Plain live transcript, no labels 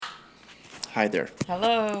Hi there.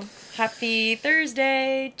 Hello. Happy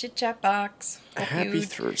Thursday, Chit Chat Box. Hope Happy you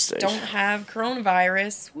Thursday. don't have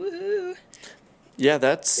coronavirus. Woohoo. Yeah,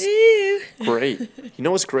 that's Woo. great. You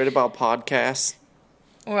know what's great about podcasts?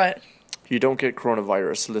 What? You don't get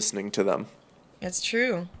coronavirus listening to them. It's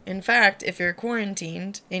true. In fact, if you're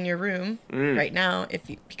quarantined in your room right now,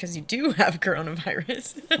 because you do have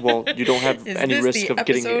coronavirus, Well, you don't have is any this risk the of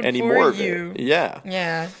getting episode any for more of you? it. Yeah.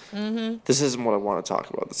 Yeah. This isn't what I want to talk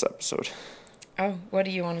about this episode. Oh, what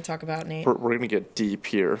do you want to talk about, Nate? We're going to get deep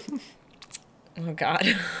here. Oh,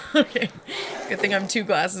 God. Okay. Good thing I'm 2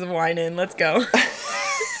 glasses of wine in. Let's go.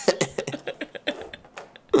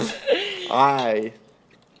 I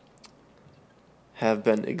have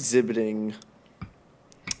been exhibiting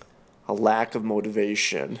a lack of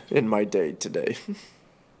motivation in my day today.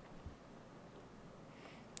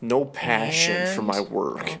 No passion for my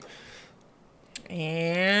work.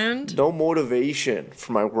 And No motivation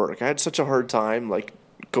for my work. I had such a hard time,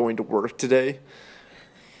 going to work today.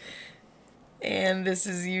 this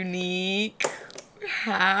is unique.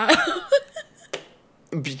 How?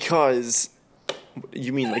 Because,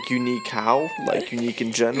 you mean unique how? Like unique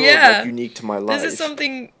in general? Yeah. Or unique to my life?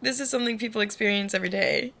 This is something people experience every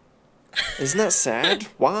day. Isn't that sad?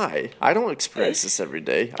 Why? I don't experience this every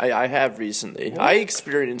day. I have recently. I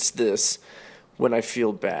experience this when I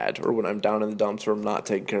feel bad or when I'm down in the dumps or I'm not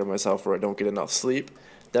taking care of myself or I don't get enough sleep.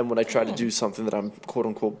 Then when I try to do something that I'm quote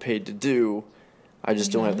unquote paid to do, I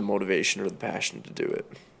just don't have the motivation or the passion to do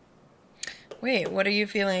it. Wait, what are you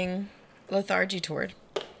feeling lethargy toward?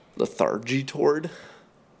 Lethargy toward?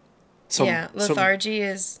 Lethargy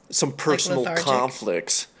is Some personal lethargic.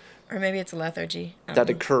 conflicts Or maybe it's a lethargy. I don't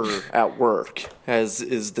that know. occur at work, as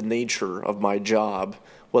is the nature of my job,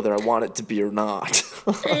 whether I want it to be or not.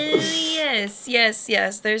 Yes.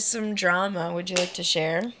 There's some drama. Would you like to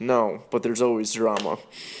share? No, but there's always drama.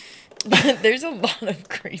 There's a lot of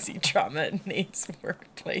crazy drama in Nate's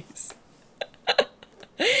workplace.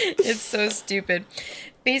 It's so stupid.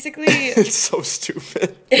 Basically, It's so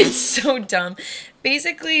stupid. it's so dumb.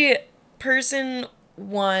 Basically, person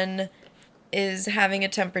 1 is having a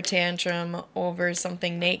temper tantrum over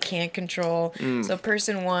something Nate can't control. So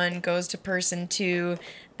person 1 goes to person 2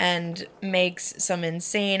 and makes some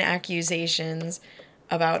insane accusations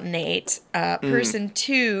about Nate. Person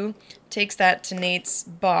 2 takes that to Nate's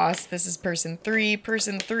boss. This is person 3.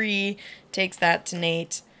 Person 3 takes that to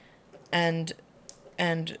Nate, and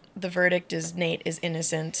the verdict is Nate is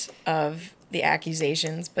innocent of the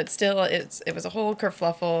accusations, but still it was a whole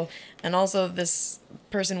kerfluffle, and also this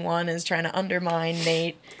person 1 is trying to undermine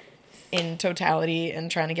Nate in totality and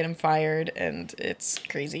trying to get him fired, and it's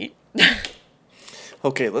crazy.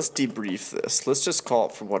 Okay, let's debrief this. Let's just call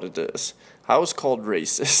it for what it is. I was called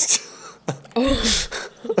racist.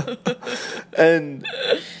 And,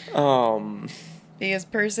 Because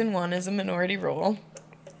person 1 is a minority role.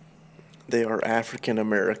 they are African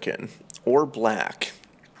American or black.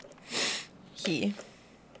 He,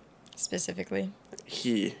 specifically.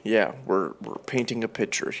 We're painting a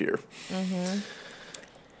picture here.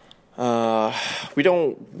 We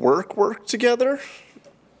don't work together.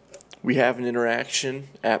 We have an interaction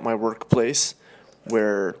at my workplace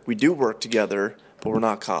where we do work together, but we're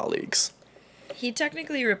not colleagues. He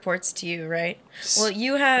technically reports to you, right? Well,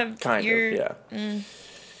 you have Yeah.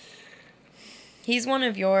 He's one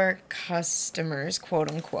of your customers, quote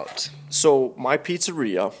unquote. So my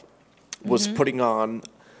pizzeria was putting on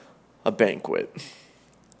a banquet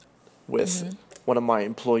with one of my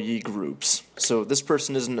employee groups. So this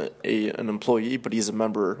person isn't an employee, but he's a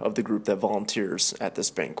member of the group that volunteers at this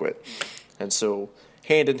banquet. And so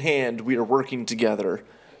hand in hand, we are working together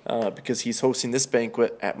because he's hosting this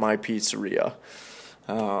banquet at my pizzeria.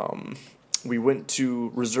 We went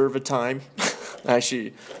to reserve a time.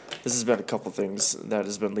 Actually, this has been a couple things that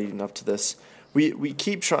has been leading up to this. We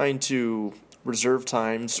keep trying to reserve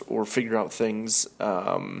times or figure out things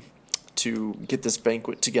to get this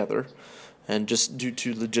banquet together. And just due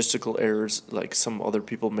to logistical errors, like some other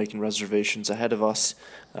people making reservations ahead of us,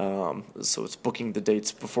 so it's booking the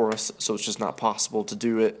dates before us, so it's just not possible to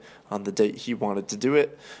do it on the date he wanted to do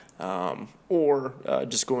it, or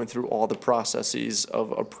just going through all the processes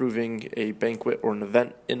of approving a banquet or an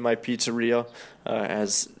event in my pizzeria,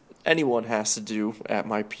 as anyone has to do at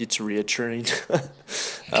my pizzeria churning.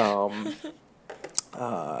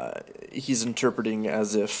 He's interpreting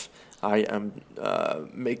as if I am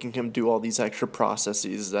making him do all these extra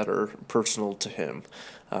processes that are personal to him.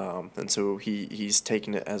 And so he's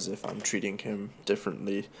taking it as if I'm treating him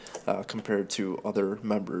differently compared to other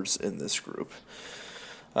members in this group.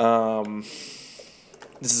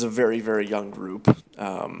 This is a very, very young group.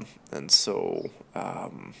 And so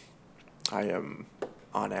I am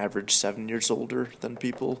on average 7 years older than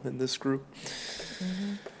people in this group.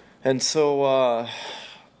 And so,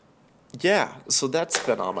 yeah, so that's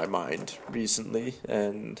been on my mind recently,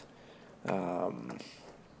 and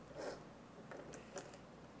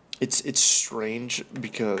it's strange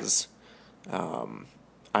because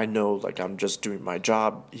I know, like, I'm just doing my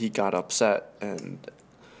job. He got upset, and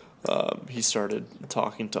he started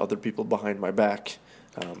talking to other people behind my back,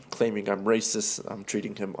 claiming I'm racist, I'm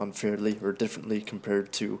treating him unfairly or differently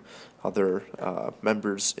compared to other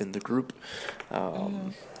members in the group.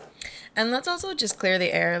 And let's also just clear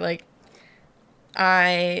the air. Like,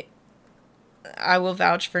 I will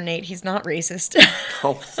vouch for Nate. He's not racist.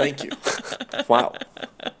 Oh, thank you. Wow.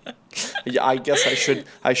 Yeah, I guess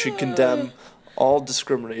I should condemn all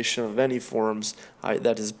discrimination of any forms.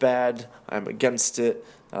 That is bad. I'm against it.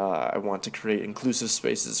 I want to create inclusive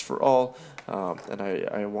spaces for all, and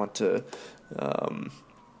I want to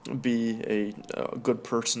be a good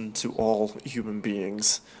person to all human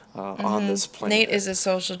beings on this planet. Nate is a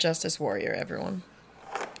social justice warrior, everyone.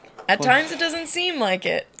 At times it doesn't seem like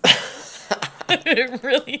it. It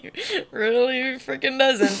really, really freaking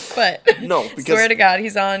doesn't. But No, because swear to God,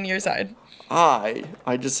 he's on your side. I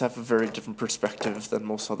just have a very different perspective than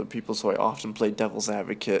most other people, so I often play devil's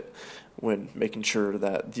advocate when making sure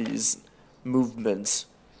that these movements.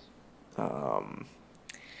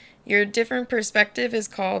 Your different perspective is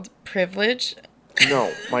called privilege.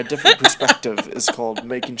 No, my different perspective is called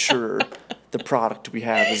making sure the product we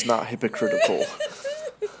have is not hypocritical.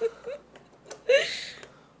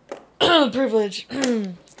 Privilege.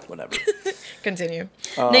 Whatever. Continue.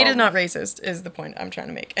 Nate is not racist, is the point I'm trying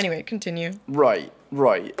to make. Anyway, continue. Right.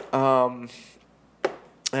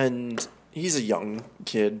 And he's a young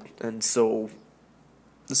kid, and so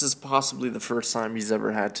this is possibly the first time he's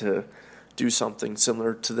ever had to do something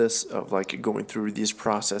similar to this, of like going through these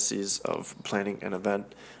processes of planning an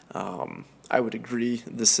event. I would agree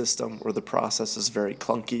the system or the process is very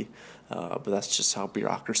clunky, but that's just how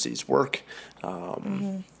bureaucracies work.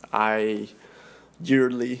 I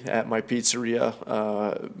yearly at my pizzeria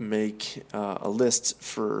make a list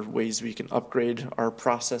for ways we can upgrade our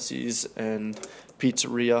processes and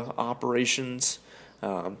pizzeria operations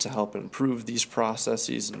to help improve these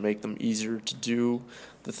processes and make them easier to do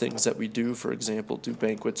the things that we do. For example, do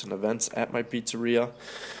banquets and events at my pizzeria.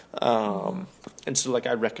 And so, like,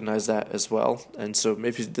 I recognize that as well. And so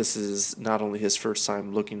maybe this is not only his first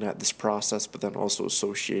time looking at this process, but then also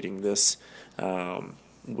associating this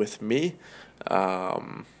with me.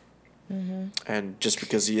 And just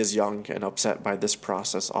because he is young and upset by this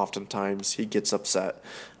process, oftentimes he gets upset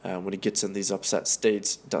when he gets in these upset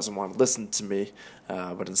states, doesn't want to listen to me,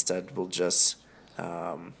 but instead will just,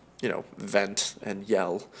 vent and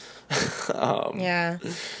yell. Yeah.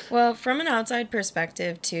 Well, from an outside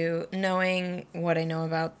perspective, too, knowing what I know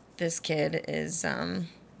about this kid is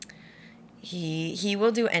he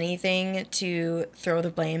will do anything to throw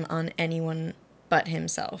the blame on anyone but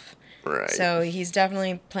himself. Right. So he's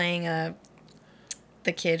definitely playing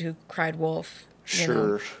the kid who cried wolf,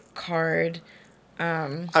 card.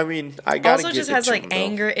 I mean, I gotta also give just it has to like him, though.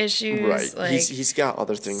 anger issues. Right. Like, He's got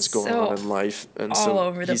other things going so on in life, and all so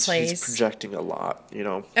over the he's place. projecting a lot,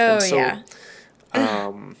 Oh, and so, yeah.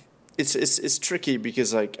 it's tricky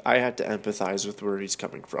because, like, I had to empathize with where he's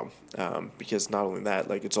coming from, because not only that,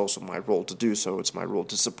 like, it's also my role to do so. It's my role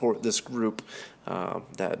to support this group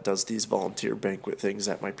that does these volunteer banquet things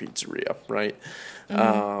at my pizzeria, right?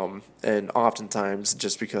 And oftentimes,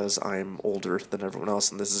 just because I'm older than everyone else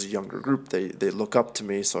and this is a younger group, they look up to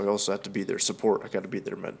me, so I also have to be their support. I got to be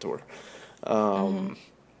their mentor.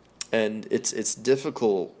 And it's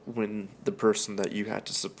difficult when the person that you had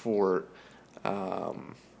to support,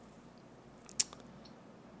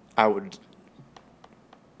 I would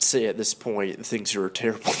say at this point, thinks you're a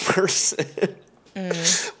terrible person,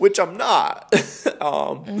 which I'm not.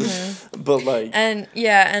 But like,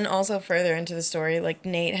 and also further into the story, like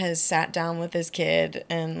Nate has sat down with his kid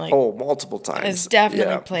and like multiple times has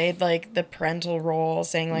definitely played like the parental role,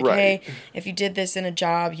 saying like, hey, if you did this in a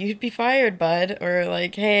job, you'd be fired, bud, or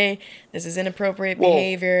like, hey, this is inappropriate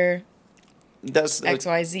behavior. That's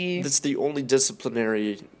XYZ. That's the only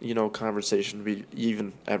disciplinary, conversation we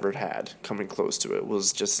even ever had. Coming close to it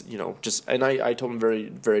was just, and I told him very,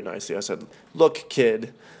 very nicely. I said, "Look,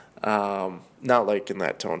 kid," not like in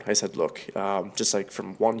that tone. I said, "Look, just like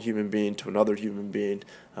from one human being to another human being,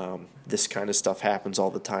 this kind of stuff happens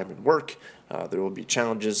all the time in work. There will be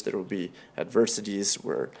challenges, there will be adversities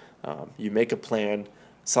where you make a plan."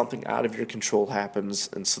 Something out of your control happens,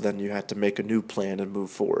 and so then you have to make a new plan and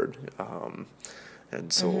move forward.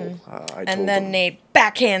 And so I And told then him, Nate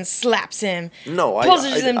backhand slaps him, no,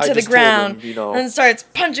 pushes him to the just told ground, him, you know, and starts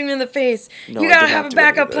punching him in the face. no, You I gotta did have not a do any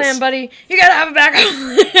of backup plan, this. buddy. You gotta have a backup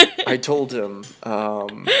plan. I told him,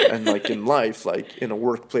 and like in life, like in a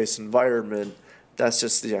workplace environment, that's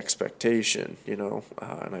just the expectation, you know.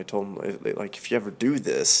 And I told him, like, if you ever do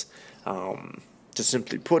this, to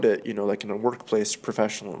simply put it, you know, like in a workplace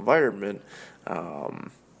professional environment,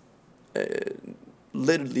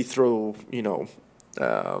 literally throw, you know,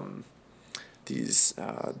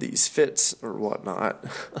 these fits or whatnot.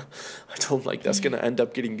 I told him, like, that's gonna end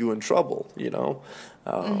up getting you in trouble, you know.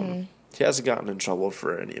 He hasn't gotten in trouble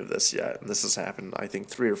for any of this yet, and this has happened, I think,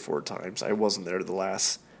 3 or 4 times. I wasn't there the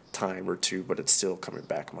last time or two, but it's still coming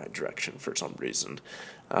back my direction for some reason.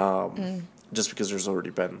 Just because there's already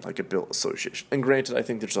been like a built association. And granted, I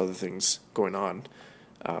think there's other things going on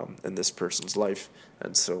in this person's life,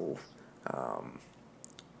 and so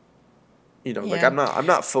you know, like Yeah. I'm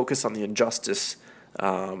not focused on the injustice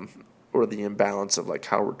or the imbalance of like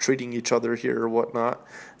how we're treating each other here or whatnot.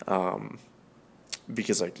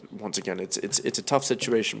 Because like once again, it's a tough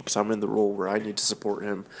situation because I'm in the role where I need to support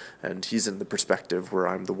him, and he's in the perspective where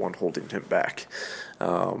I'm the one holding him back.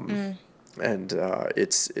 And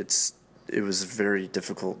it was very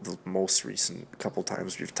difficult the most recent couple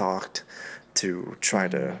times we've talked to try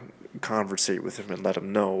to conversate with him and let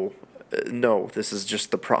him know, no, this is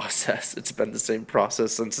just the process. It's been the same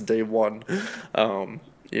process since day one.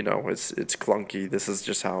 You know, it's clunky. This is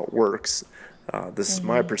just how it works. This is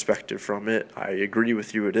my perspective from it. I agree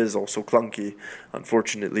with you. It is also clunky.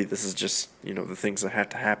 Unfortunately, this is just, you know, the things that had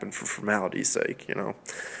to happen for formality's sake, you know.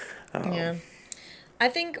 Yeah. I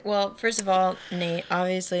think, well, first of all, Nate,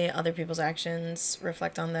 obviously other people's actions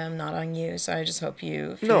reflect on them, not on you. So I just hope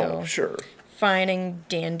you feel No, sure. fine and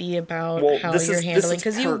dandy about Well, how this you're is handling,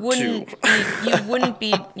 because you part wouldn't two. you wouldn't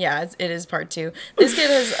be, yeah, it is part 2. This kid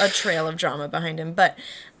has a trail of drama behind him, but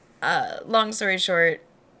long story short,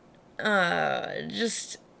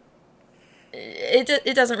 just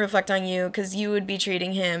it doesn't reflect on you, because you would be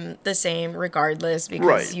treating him the same regardless, because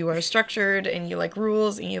Right. you are structured and you like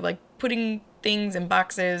rules and you like putting things in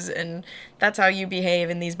boxes, and that's how you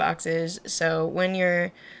behave in these boxes. So when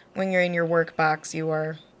you're in your work box, you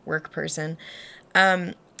are work person.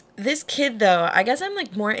 This kid though, I guess I'm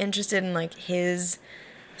like more interested in like his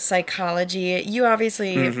psychology. You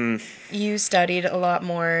obviously you studied a lot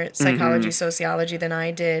more psychology, sociology than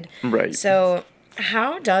I did. Right. So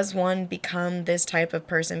how does one become this type of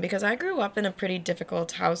person? Because I grew up in a pretty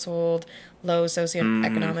difficult household, low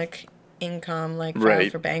socioeconomic income, like filed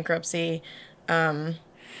Right. for bankruptcy.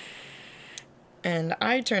 And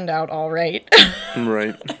I turned out all right.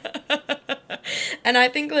 Right. And I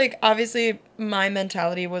think, like, obviously my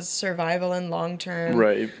mentality was survival and long-term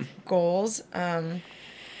Right. goals.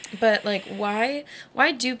 But like, why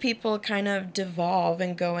do people kind of devolve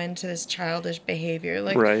and go into this childish behavior?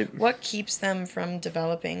 Like, Right. what keeps them from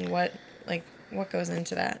developing? What goes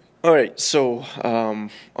into that? All right. So,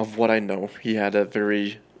 of what I know, he had a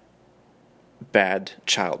very bad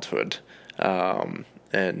childhood,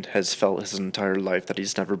 and has felt his entire life that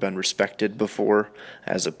he's never been respected before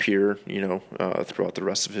as a peer, you know, throughout the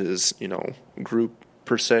rest of his, you know, group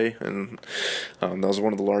per se. And that was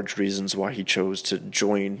one of the large reasons why he chose to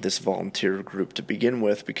join this volunteer group to begin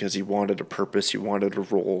with, because he wanted a purpose, he wanted a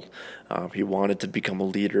role, he wanted to become a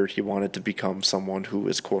leader, he wanted to become someone who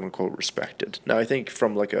is quote unquote respected. Now, I think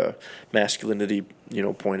from like a masculinity, you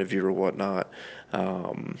know, point of view or whatnot,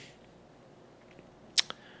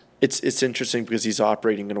 it's interesting because he's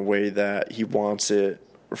operating in a way that he wants it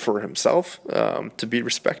for himself, to be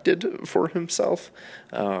respected for himself,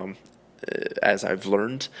 as I've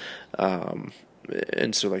learned.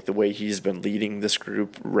 And so like the way he's been leading this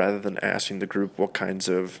group, rather than asking the group what kinds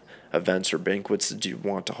of events or banquets do you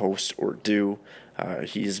want to host or do,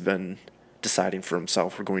 he's been deciding for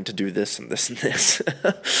himself, we're going to do this and this and this,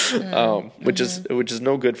 which is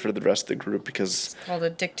no good for the rest of the group, because It's called a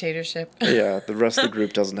dictatorship. yeah, the rest of the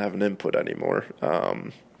group doesn't have an input anymore.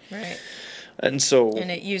 Right. And so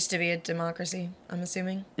And it used to be a democracy, I'm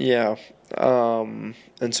assuming. yeah.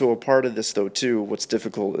 And so a part of this, though, too, what's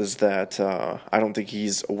difficult is that I don't think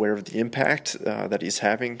he's aware of the impact that he's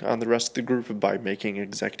having on the rest of the group by making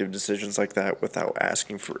executive decisions like that without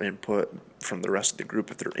asking for input from the rest of the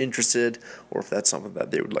group if they're interested or if that's something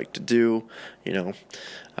that they would like to do, you know.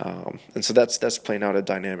 And so that's playing out a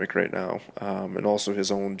dynamic right now. And also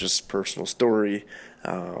his own just personal story.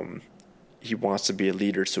 He wants to be a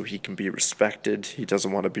leader so he can be respected. He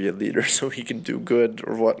doesn't want to be a leader so he can do good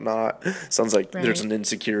or whatnot. Sounds like there's an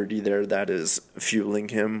insecurity there that is fueling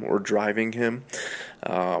him or driving him.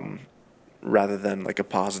 rather than like a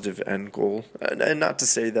positive end goal. And not to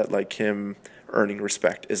say that like him earning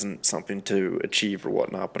respect isn't something to achieve or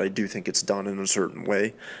whatnot, but I do think it's done in a certain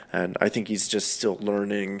way. And I think he's just still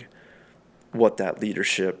learning what that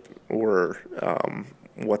leadership or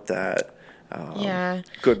what that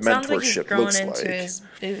good Sounds like he's mentorship growing looks into like. his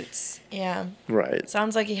boots. Yeah. Right.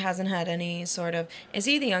 Sounds like he hasn't had any sort of. Is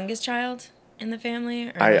he the youngest child in the family?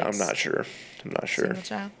 Or I'm not sure. I'm not sure. Single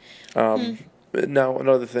child. Now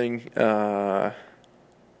another thing. Sounds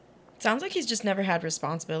like he's just never had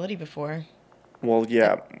responsibility before. Well,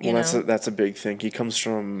 yeah. You Well, know? that's a big thing. He comes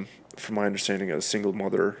from my understanding, a single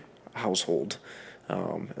mother household,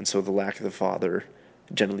 and so the lack of the father,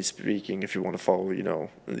 generally speaking, if you want to follow,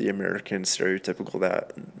 the American stereotypical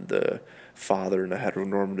that the father in a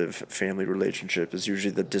heteronormative family relationship is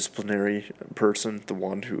usually the disciplinary person, the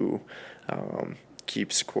one who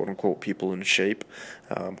keeps quote unquote people in shape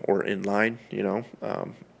or in line,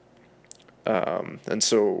 and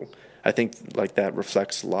so I think like that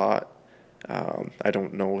reflects a lot. I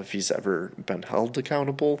don't know if he's ever been held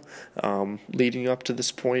accountable leading up to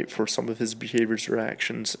this point for some of his behaviors or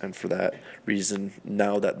actions, and for that reason,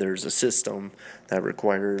 now that there's a system that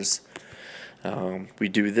requires we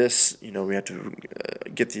do this, we have to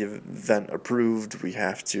get the event approved, we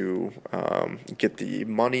have to get the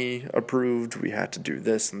money approved, we have to do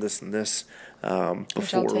this and this and this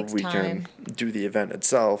before we can do the event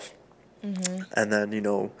itself. Mm-hmm. And then,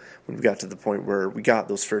 when we got to the point where we got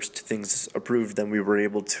those first things approved, then we were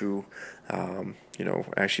able to,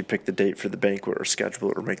 actually pick the date for the banquet or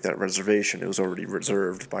schedule it or make that reservation. It was already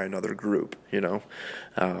reserved by another group,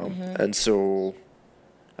 And so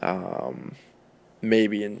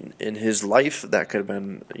maybe in his life that could have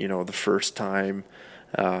been, the first time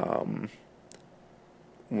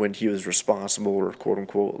when he was responsible or quote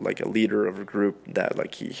unquote like a leader of a group that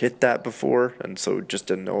like he hit that before, and so just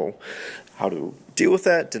didn't know how to deal with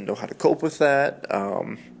that, didn't know how to cope with that,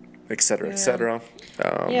 et cetera, et cetera.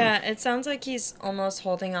 It sounds like he's almost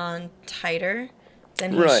holding on tighter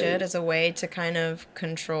than he should as a way to kind of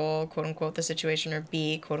control quote unquote the situation or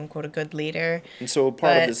be quote unquote a good leader. And so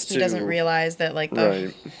part of this he doesn't realize that like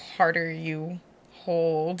the harder you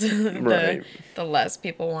hold, the less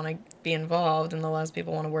people want to be involved, and the less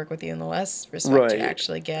people want to work with you, and the less respect you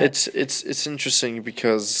actually get. It's interesting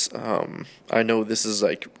because I know this is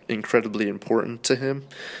like incredibly important to him,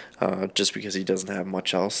 just because he doesn't have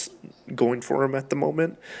much else going for him at the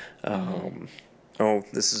moment.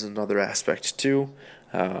 This is another aspect too.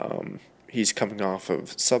 He's coming off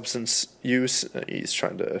of substance use. He's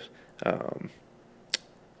trying to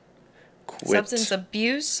quit. Substance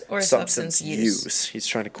abuse or substance use? He's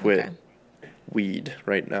trying to quit weed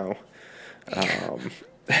right now.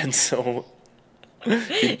 And so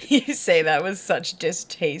you say that with such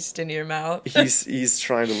distaste in your mouth. he's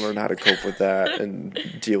trying to learn how to cope with that and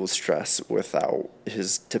deal with stress without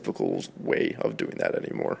his typical way of doing that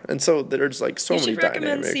anymore. And so there's like so many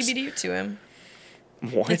dynamics. You should recommend CBD to him.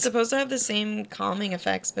 What? It's supposed to have the same calming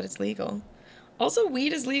effects, but it's legal. Also,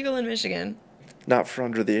 weed is legal in Michigan. Not for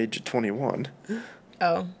under the age of 21.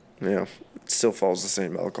 Oh. Yeah. It still follows the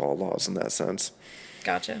same alcohol laws in that sense.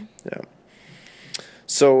 Gotcha. Yeah.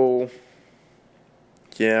 So,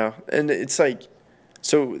 yeah. And it's like,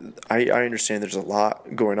 so I understand there's a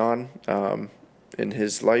lot going on in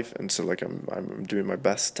his life. And so, like, I'm doing my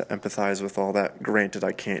best to empathize with all that. Granted,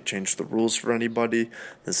 I can't change the rules for anybody.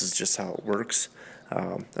 This is just how it works.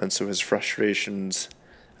 And so his frustrations,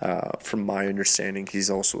 from my understanding, he's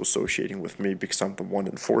also associating with me because I'm the one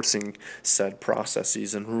enforcing said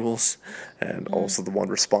processes and rules, and also the one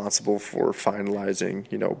responsible for finalizing,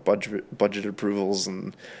 budget approvals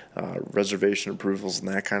and reservation approvals and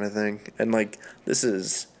that kind of thing. And like, this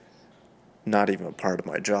is not even a part of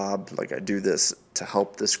my job. Like, I do this to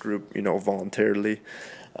help this group, voluntarily.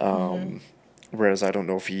 Whereas I don't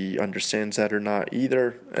know if he understands that or not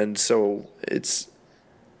either. And so it's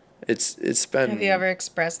been... Have you ever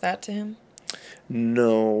expressed that to him?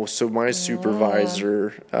 No. So my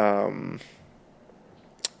supervisor,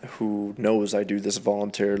 who knows I do this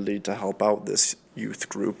voluntarily to help out this youth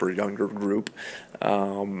group or younger group,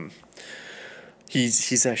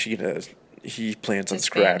 he's actually gonna... He plans on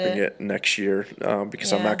scrapping it next year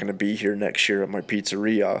because I'm not going to be here next year at my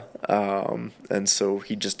pizzeria. And so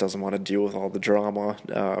he just doesn't want to deal with all the drama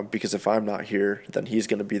because if I'm not here, then he's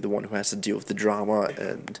going to be the one who has to deal with the drama,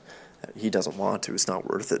 and he doesn't want to. It's not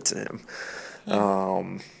worth it to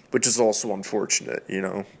him, which is also unfortunate,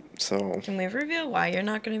 So can we reveal why you're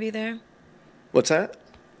not going to be there? What's that?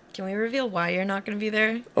 Can we reveal why you're not going to be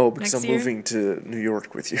there? Oh, because I'm moving to New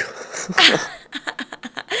York with you.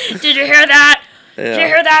 Did you hear that? Yeah. Did you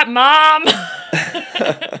hear that, Mom?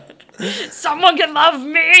 Someone can love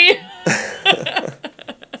me.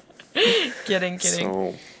 Kidding.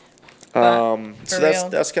 So, For real.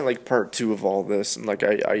 that's kind of like part two of all this, and like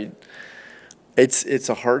it's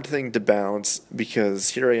a hard thing to balance because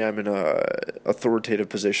here I am in a authoritative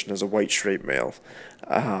position as a white straight male,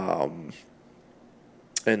 and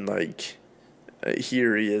like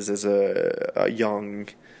here he is as a young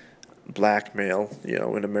black male,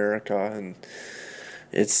 in America, and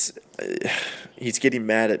it's he's getting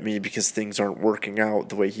mad at me because things aren't working out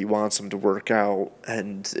the way he wants them to work out,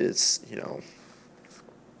 and it's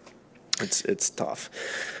tough.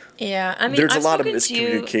 Yeah, I mean, There's I've a lot of spoken to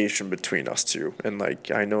you. miscommunication between us two, and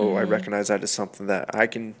like I know I recognize that as something that I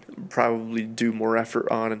can probably do more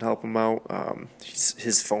effort on and help him out.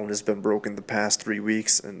 His phone has been broken the past 3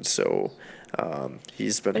 weeks, and so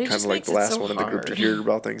he's been But he kind just of like makes the it last so one in the group to hard. hear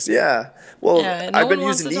about things. Yeah, well, Yeah, no I've been one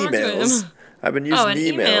wants using to talk to emails. him. I've been Oh,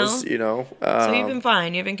 using an emails. email. So you've been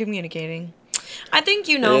fine. You've been communicating. I think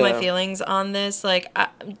you know my Yeah, feelings on this. Like,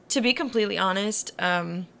 to be completely honest,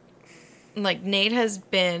 like Nate has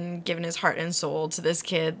been giving his heart and soul to this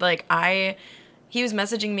kid. Like, he was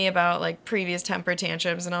messaging me about like previous temper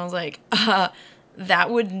tantrums, and I was like, that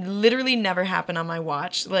would literally never happen on my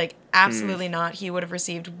watch. Like, absolutely not. He would have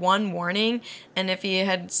received one warning, and if he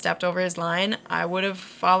had stepped over his line, I would have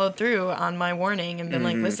followed through on my warning and been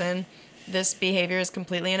like, listen, this behavior is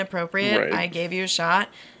completely inappropriate. right, I gave you a shot,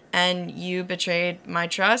 and you betrayed my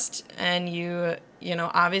trust, and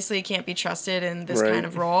obviously can't be trusted in this kind right,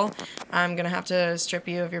 of role. I'm going to have to strip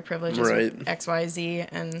you of your privileges right. with XYZ,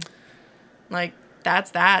 and like,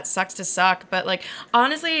 that's that. Sucks to suck. But like,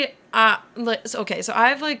 honestly, okay, so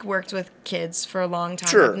I've like worked with kids for a long time.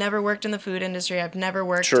 I've Sure, never worked in the food industry. I've never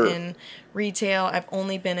worked sure, in retail. I've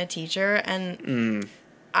only been a teacher. And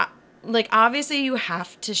like, obviously you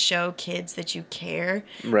have to show kids that you care.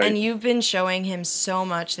 right, And you've been showing him so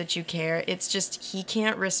much that you care. It's just he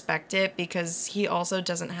can't respect it because he also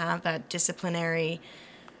doesn't have that disciplinary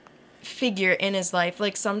figure in his life.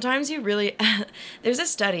 Like, sometimes you really there's a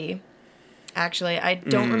study. Actually, I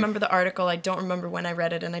don't remember the article. I don't remember when I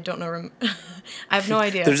read it, and I don't know. I have no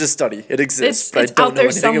idea. There's a study. It exists, but It's I don't out know there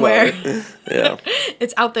anything somewhere. about it. Yeah,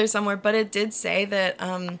 It's out there somewhere, but it did say that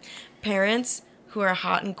parents who are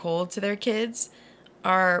hot and cold to their kids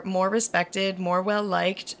are more respected, more well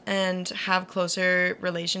liked, and have closer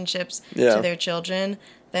relationships yeah, to their children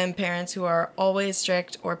than parents who are always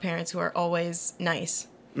strict or parents who are always nice.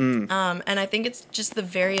 And I think it's just the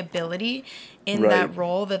variability in right, that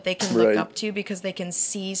role that they can look right, up to because they can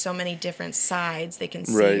see so many different sides. They can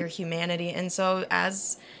see right, your humanity, and so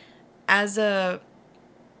as a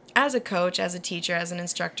coach, as a teacher, as an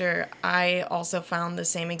instructor, I also found the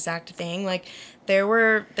same exact thing. Like, there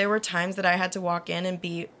were times that I had to walk in and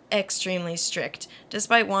be extremely strict,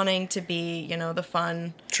 despite wanting to be, the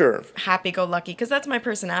fun, sure, happy-go-lucky, because that's my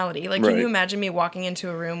personality. Like, can you right, imagine me walking into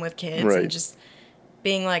a room with kids and right, just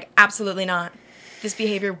being like, absolutely not. This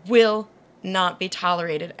behavior will not be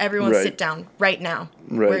tolerated. Everyone right, sit down right now.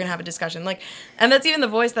 We're right, going to have a discussion. Like, and that's even the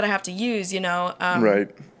voice that I have to use, right,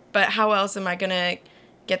 but how else am I going to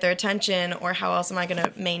get their attention, or how else am I going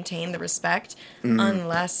to maintain the respect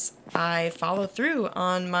unless I follow through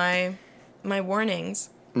on my warnings?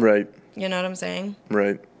 right, You know what I'm saying?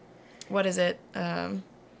 right, What is it?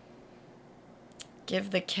 Give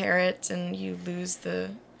the carrot and you lose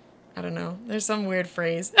the... I don't know. There's some weird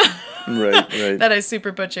phrase right, that I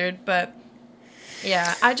super butchered, but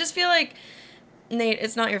yeah, I just feel like, Nate,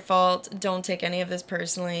 it's not your fault. Don't take any of this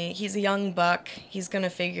personally. He's a young buck. He's going to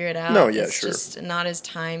figure it out. No, yeah, it's sure. just not his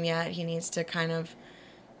time yet. He needs to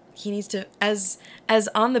as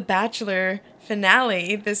on the Bachelor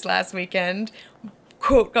finale this last weekend,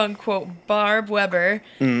 quote unquote Barb Weber,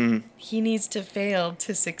 he needs to fail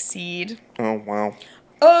to succeed. Oh, wow,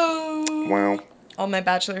 Oh! wow, All my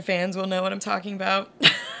Bachelor fans will know what I'm talking about.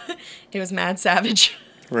 It was mad savage.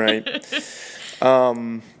 right.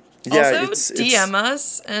 Yeah, Also, DM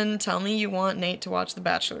us and tell me you want Nate to watch The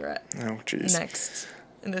Bachelorette oh, jeez. next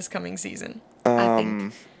in this coming season. I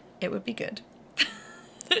think it would be good.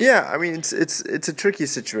 Yeah, I mean it's a tricky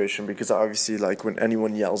situation because obviously, like, when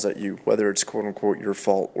anyone yells at you, whether it's quote unquote your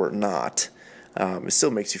fault or not, it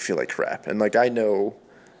still makes you feel like crap. And like I know,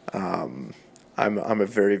 I'm a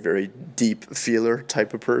very, very deep feeler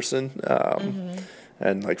type of person.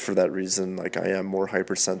 And like for that reason, like I am more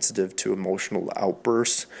hypersensitive to emotional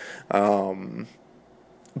outbursts,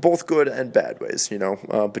 both good and bad ways,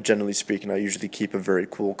 But generally speaking, I usually keep a very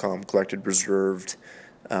cool, calm, collected, reserved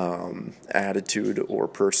attitude or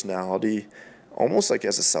personality almost like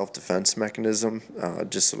as a self-defense mechanism,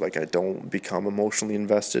 just so like I don't become emotionally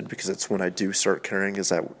invested, because it's when I do start caring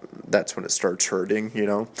that's when it starts hurting,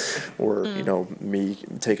 or me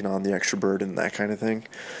taking on the extra burden, that kind of thing.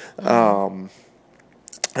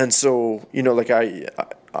 And so like I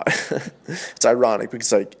it's ironic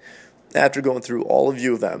because like after going through all of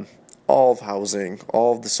U of M, all of housing,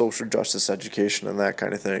 all of the social justice education and that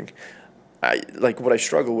kind of thing, what I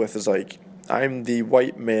struggle with is like I'm the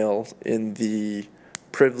white male in the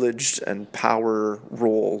privileged and power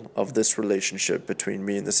role of this relationship between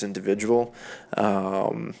me and this individual.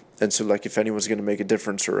 And so like if anyone's going to make a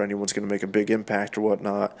difference or anyone's going to make a big impact or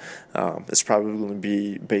whatnot, it's probably going to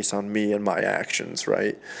be based on me and my actions,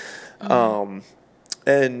 right?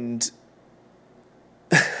 And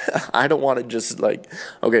I don't want to just like,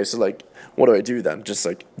 okay, so like, what do I do then? Just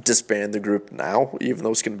like disband the group now, even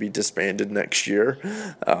though it's going to be disbanded next year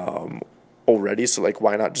already. So like,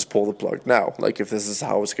 why not just pull the plug now? Like if this is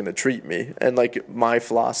how it's going to treat me. And like my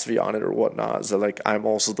philosophy on it or whatnot is that like I'm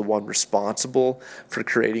also the one responsible for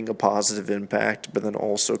creating a positive impact, but then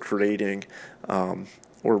also creating or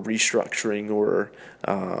restructuring or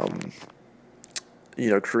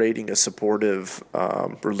creating a supportive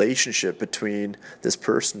relationship between this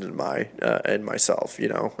person and myself,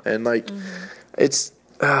 and like it's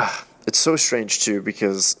so strange too,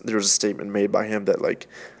 because there was a statement made by him that like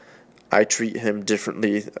I treat him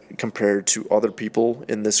differently compared to other people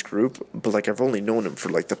in this group, but like I've only known him for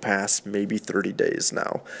like the past maybe 30 days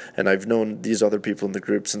now, and I've known these other people in the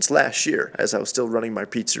group since last year as I was still running my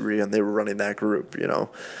pizzeria and they were running that group,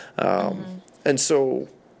 and so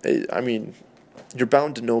I mean, you're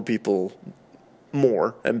bound to know people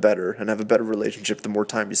more and better and have a better relationship the more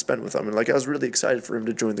time you spend with them. And like I was really excited for him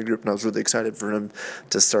to join the group, and I was really excited for him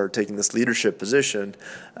to start taking this leadership position,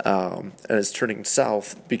 and it's turning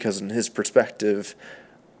south because in his perspective,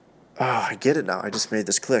 I get it now, I just made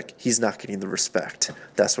this click, he's not getting the respect.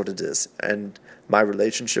 That's what it is. And my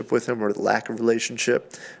relationship with him, or the lack of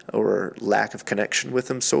relationship or lack of connection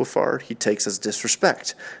with him so far, he takes as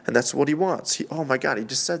disrespect, and that's what he wants. Oh my God, he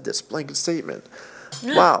just said this blanket statement.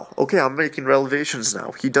 Yeah. Wow, okay, I'm making revelations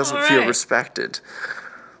now. He doesn't feel respected.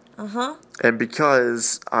 And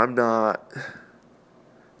because I'm not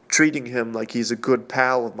treating him like he's a good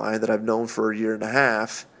pal of mine that I've known for a year and a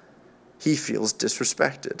half, he feels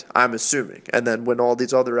disrespected, I'm assuming. And then when all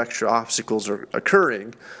these other extra obstacles are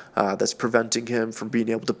occurring, that's preventing him from being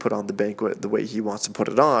able to put on the banquet the way he wants to put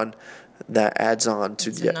it on, that adds on to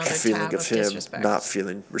the extra feeling of him not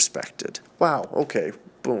feeling respected. Wow, okay,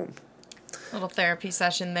 boom. Little therapy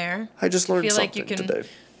session there. I just learned something today. Feel like you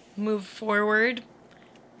can move forward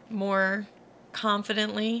more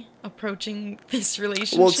confidently approaching this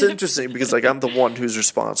relationship. Well, it's interesting because like I'm the one who's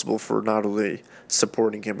responsible for not only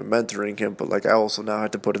supporting him and mentoring him, but like I also now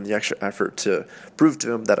had to put in the extra effort to prove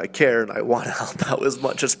to him that I care and I want to help out as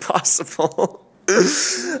much as possible.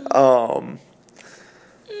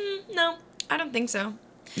 No, I don't think so.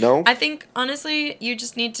 No? I think honestly you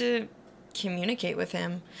just need to communicate with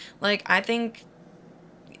him. Like I think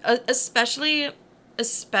especially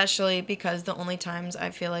because the only times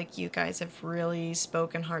I feel like you guys have really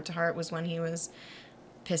spoken heart to heart was when he was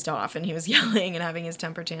pissed off and he was yelling and having his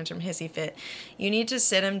temper tantrum hissy fit. You need to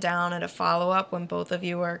sit him down at a follow-up when both of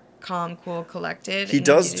you are calm, cool, collected. He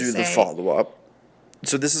does do the follow-up.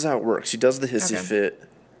 So this is how it works. He does the hissy fit.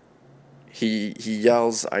 He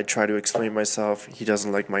yells. I try to explain myself. He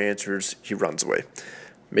doesn't like my answers. He runs away.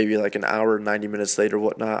 Maybe like an hour, 90 minutes later,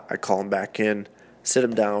 whatnot, I call him back in, sit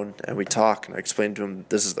him down, and we talk, and I explain to him,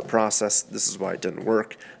 this is the process, this is why it didn't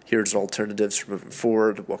work, here's alternatives for moving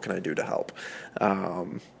forward, what can I do to help?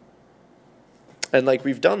 And like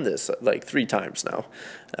we've done this like 3 times now,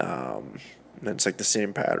 and it's like the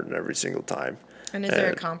same pattern every single time. And is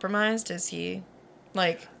there a compromise? Does he,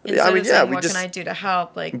 like, instead of saying, what can I do to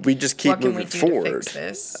help, like, we just keep moving forward. To fix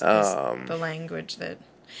this? Is the language that...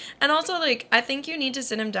 And also, like, I think you need to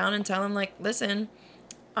sit him down and tell him, like, listen,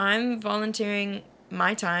 I'm volunteering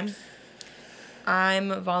my time.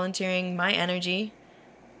 I'm volunteering my energy.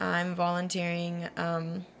 I'm volunteering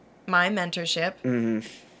my mentorship. Mm-hmm.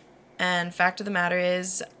 And fact of the matter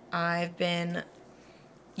is, I've been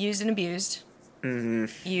used and abused.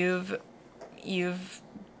 Mm-hmm. You've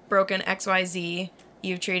broken XYZ.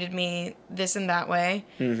 You've treated me this and that way.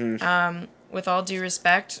 Mm-hmm. With all due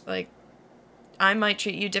respect, like, I might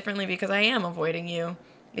treat you differently because I am avoiding you.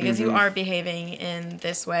 Because you are behaving in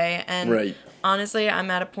this way. And honestly, I'm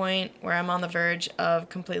at a point where I'm on the verge of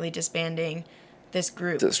completely disbanding this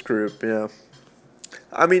group. Yeah.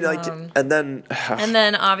 I mean, like, and then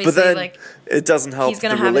obviously, but then like, it doesn't help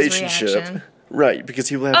the relationship Right, because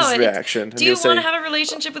he will have his reaction. Do you want to have a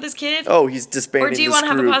relationship with this kid? Oh, he's disbanding. Or do you want to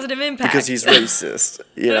have a positive impact? Because he's racist,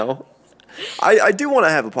 you know? I do want to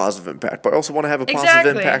have a positive impact, but I also want to have a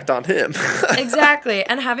positive impact on him. Exactly.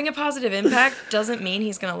 And having a positive impact doesn't mean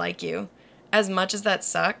he's going to like you. As much as that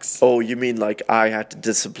sucks. Oh, you mean like I had to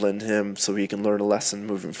discipline him so he can learn a lesson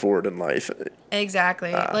moving forward in life?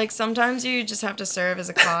 Exactly. Like sometimes you just have to serve as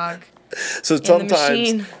a cog. So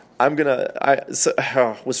sometimes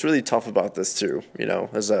what's really tough about this too, you know,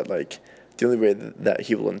 is that like the only way that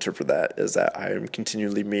he will interpret that is that I am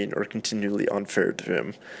continually mean or continually unfair to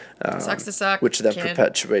him. Sucks to suck, which then kid.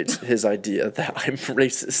 Perpetuates his idea that I'm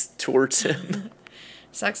racist towards him.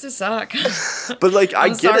 Sucks to suck. But like I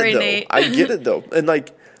get sorry, it though. Nate. I get it though. And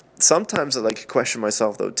like sometimes I like question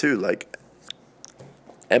myself though too, like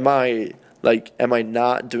am I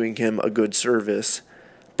not doing him a good service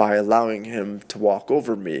by allowing him to walk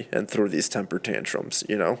over me and throw these temper tantrums,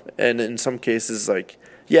 you know? And in some cases, like,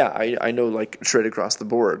 yeah, I know, like, straight across the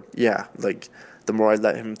board, yeah, like, the more I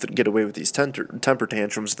let him get away with these temper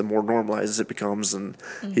tantrums, the more normalized it becomes, and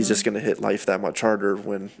he's just going to hit life that much harder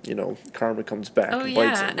when, you know, karma comes back and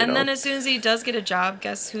bites him. And then as soon as he does get a job,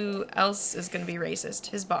 guess who else is going to be racist?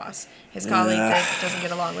 His boss. His colleague that doesn't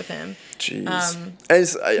get along with him. Jeez.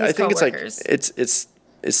 I think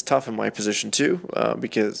it's tough in my position too,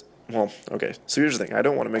 because, well, okay, so here's the thing. I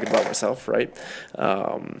don't want to make it about myself, right?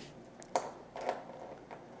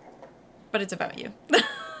 But it's about you.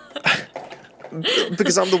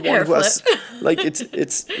 Because I'm the one who has, like,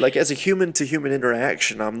 it's like as a human to human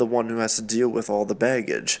interaction, I'm the one who has to deal with all the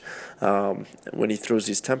baggage when he throws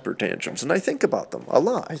these temper tantrums. And I think about them a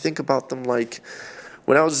lot. I think about them like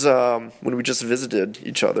when we just visited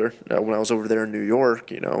each other, when I was over there in New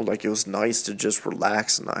York, you know, like it was nice to just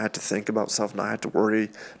relax and not have to think about stuff, not have to worry,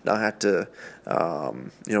 not have to,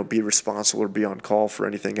 you know, be responsible or be on call for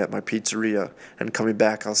anything at my pizzeria. And coming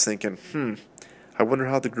back, I was thinking, I wonder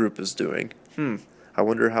how the group is doing. I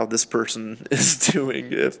wonder how this person is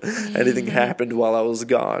doing if anything happened while I was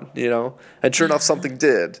gone, you know? And sure enough, something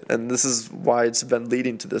did. And this is why it's been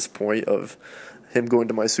leading to this point of him going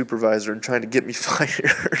to my supervisor and trying to get me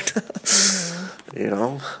fired. You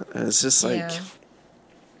know? And it's just like... Yeah.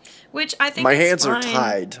 Which I think my hands are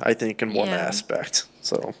tied, I think, in one aspect.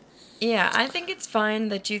 So... Yeah, I think it's fine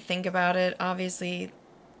that you think about it. Obviously,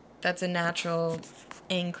 that's a natural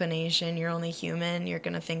inclination. You're only human. You're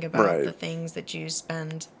going to think about the things that you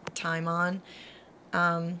spend time on.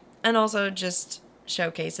 And also just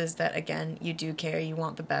showcases that, again, you do care. You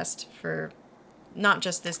want the best for not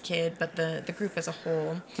just this kid, but the group as a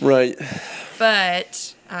whole. Right.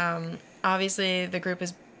 But obviously the group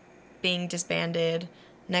is being disbanded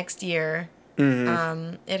next year.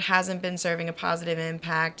 Mm-hmm. It hasn't been serving a positive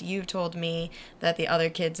impact. You've told me that the other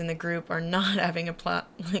kids in the group are not having a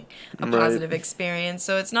positive experience.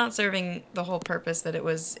 So it's not serving the whole purpose that it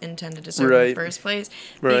was intended to serve in the first place.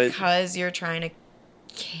 Because you're trying to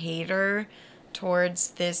cater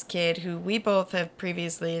towards this kid who we both have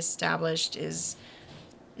previously established is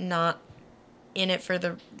not in it for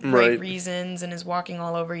the right reasons and is walking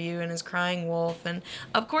all over you and is crying wolf. And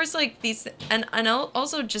of course, like these, and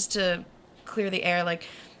also just to clear the air, like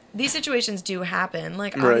these situations do happen.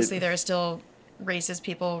 Like obviously there are still racist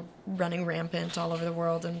people running rampant all over the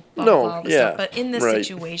world and blah, blah, blah, all this stuff. But in this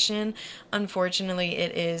situation, unfortunately,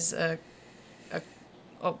 it is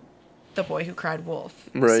the boy who cried wolf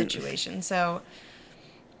situation. So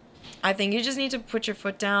I think you just need to put your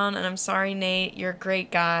foot down. And I'm sorry, Nate, you're a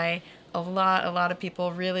great guy. A lot of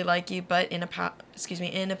people really like you, but in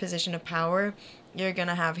a position of power, you're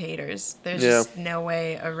gonna have haters. There's just no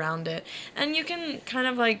way around it. And you can kind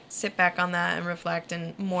of like sit back on that and reflect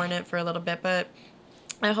and mourn it for a little bit, but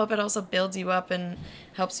I hope it also builds you up and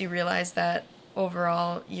helps you realize that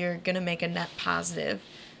overall you're gonna make a net positive.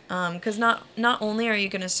 Because not only are you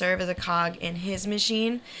going to serve as a cog in his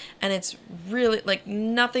machine, and it's really, like,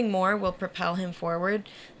 nothing more will propel him forward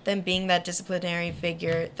than being that disciplinary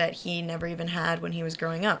figure that he never even had when he was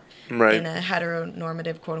growing up. In a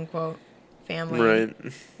heteronormative, quote-unquote, family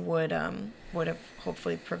would have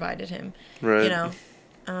hopefully provided him. You know?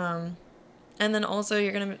 And then also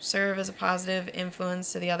you're going to serve as a positive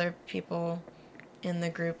influence to the other people in the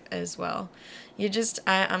group as well.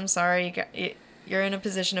 I'm sorry, you're in a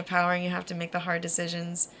position of power and you have to make the hard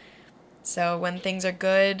decisions. So when things are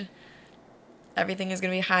good, everything is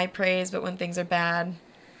going to be high praise, but when things are bad,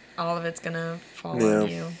 all of it's going to fall on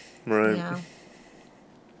you.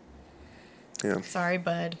 Yeah. Sorry,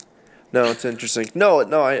 bud. No, it's interesting. No,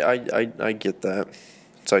 I get that.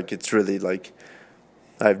 It's like, it's really like,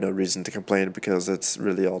 I have no reason to complain because it's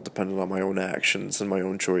really all dependent on my own actions and my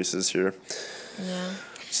own choices here. Yeah.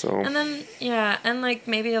 So. And then, yeah, and like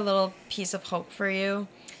maybe a little piece of hope for you.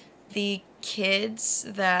 The kids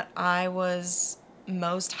that I was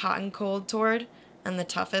most hot and cold toward and the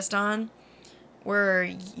toughest on were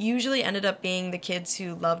usually ended up being the kids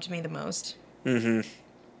who loved me the most. Mm-hmm.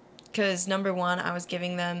 Because, number one, I was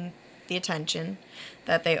giving them the attention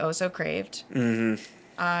that they oh so craved. Mm-hmm.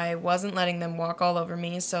 I wasn't letting them walk all over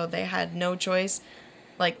me, so they had no choice.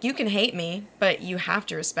 Like, you can hate me, but you have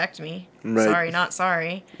to respect me. Right. Sorry, not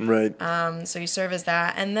sorry. Right. So you serve as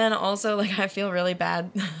that. And then also, like, I feel really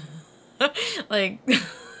bad. Like,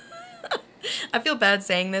 I feel bad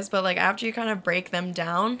saying this, but, like, after you kind of break them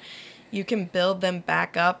down, you can build them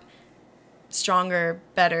back up stronger,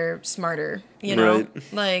 better, smarter, you know?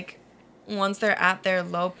 Right. Like, once they're at their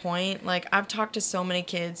low point, like, I've talked to so many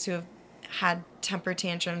kids who have had temper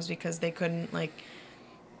tantrums because they couldn't, like,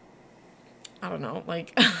 I don't know,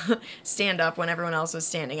 like, stand up when everyone else was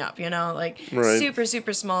standing up, you know? Like, Right. super,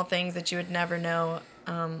 super small things that you would never know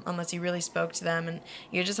unless you really spoke to them. And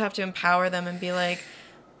you just have to empower them and be like,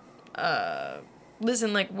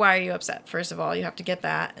 listen, like, why are you upset? First of all, you have to get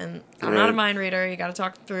that. And I'm not a Right. mind reader. You got to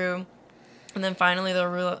talk through. And then finally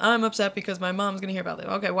they'll realize, I'm upset because my mom's going to hear about this.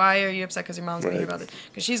 Okay, why are you upset because your mom's going to hear Right. about this?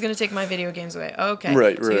 Because she's going to take my video games away. Okay.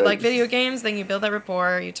 Right, So you right. like video games, then you build that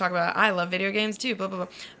rapport. You talk about, I love video games too, blah, blah, blah.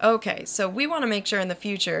 Okay, so we want to make sure in the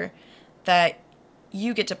future that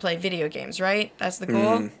you get to play video games, right? That's the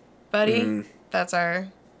goal, buddy? That's our...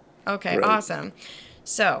 Okay, Right. awesome.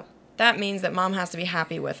 So that means that mom has to be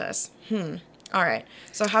happy with us. All right.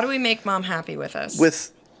 So how do we make mom happy with us?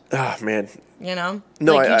 Man. You know?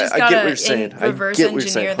 No, like, you I just get gotta what you're saying. I reverse get what you're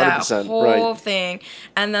saying, engineer that 100%, whole right. thing.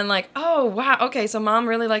 And then like, oh, wow, okay, so mom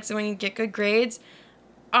really likes it when you get good grades.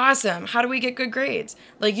 Awesome. How do we get good grades?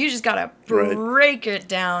 Like, you just gotta Right. break it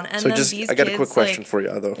down. And So then just, these I got a kids, quick question like, for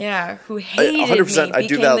you, though. yeah, who hated 100%, me I do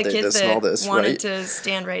became the validate kids this that and all this, wanted right? to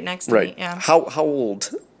stand right next to Right. me. Yeah. How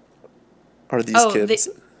old are these kids?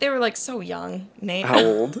 They were like so young, Nate. How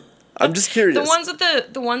old? I'm just curious.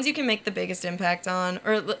 The ones you can make the biggest impact on,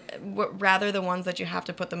 or rather the ones that you have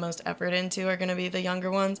to put the most effort into, are going to be the younger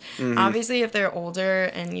ones. Obviously, if they're older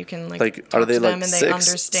and you can like talk are they to them like and they 6,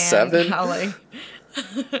 understand 7? how like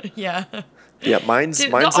yeah. Yeah, mine's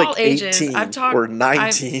Dude, like all ages. 18 I've talked, or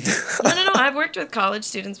 19. No. I've worked with college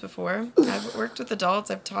students before. I've worked with adults.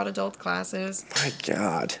 I've taught adult classes. My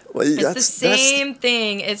God. Well, It's the same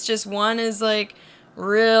thing. It's just one is like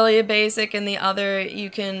really basic and the other you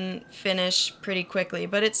can finish pretty quickly.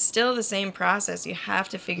 But it's still the same process. You have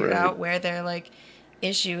to figure Right. out where their like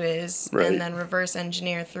issue is Right. and then reverse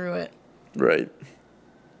engineer through it. Right.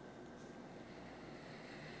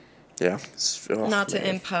 Yeah. Not to man.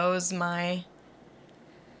 impose my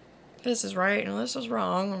this is right and this is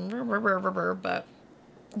wrong, but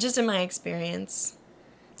just in my experience.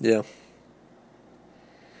 Yeah.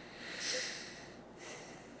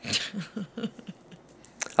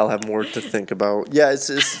 I'll have more to think about. Yeah, it's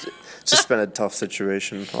just been a tough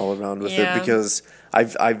situation all around with Yeah. it because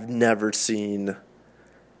I've never seen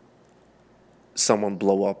someone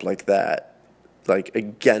blow up like that, like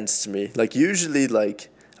against me. Like usually, like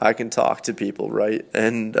I can talk to people, right?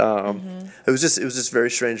 And it was just very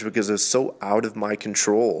strange because it was so out of my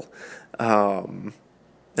control.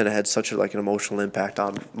 And it had such an emotional impact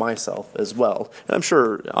on myself as well. And I'm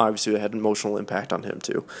sure, obviously, it had an emotional impact on him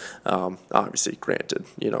too. Obviously, granted,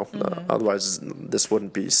 otherwise this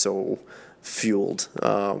wouldn't be so fueled.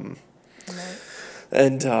 And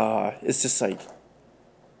it's just like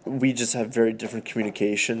we just have very different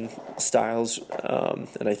communication styles,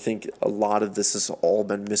 and I think a lot of this has all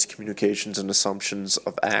been miscommunications and assumptions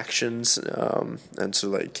of actions, and so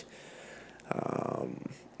like.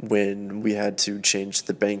 When we had to change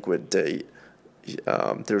the banquet date,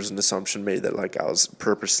 there was an assumption made that like I was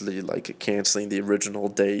purposely like canceling the original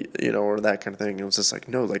date, or that kind of thing. It was just like,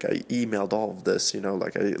 no, like I emailed all of this,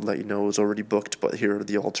 like I let you know it was already booked, but here are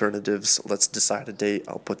the alternatives. Let's decide a date.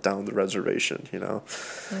 I'll put down the reservation,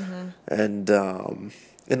 and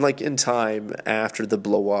like in time after the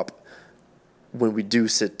blow up, when we do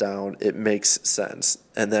sit down, it makes sense.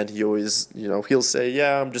 And then he always, he'll say,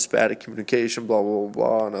 yeah, I'm just bad at communication, blah, blah,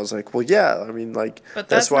 blah. And I was like, well, yeah, I mean, like, But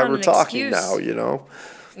that's why not we're an talking excuse. now,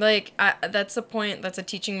 Like, that's the point. That's a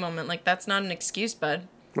teaching moment. Like, that's not an excuse, bud.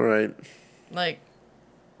 Right. Like,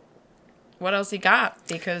 what else he got?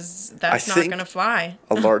 Because that's I not think going to fly.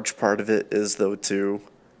 a large part of it is, though, too,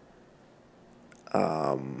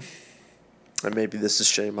 and maybe this is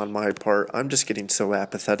shame on my part, I'm just getting so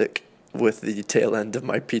apathetic with the tail end of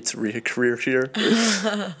my pizzeria career here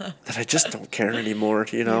that I just don't care anymore,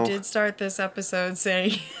 you know? You did start this episode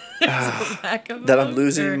saying lack of that I'm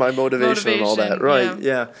losing my motivation and all that. Right,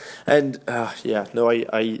 yeah. And, no,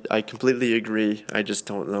 I completely agree. I just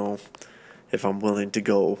don't know if I'm willing to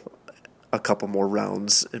go a couple more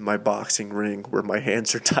rounds in my boxing ring where my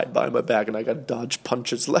hands are tied behind my back and I got to dodge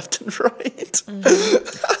punches left and right.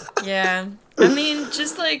 Mm-hmm. Yeah. I mean,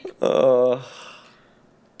 just like...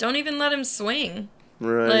 don't even let him swing.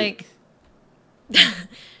 Right. Like,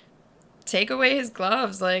 take away his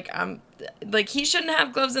gloves. Like, he shouldn't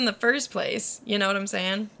have gloves in the first place. You know what I'm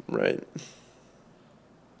saying? Right.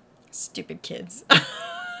 Stupid kids.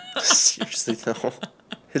 Seriously, though.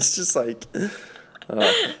 It's just like...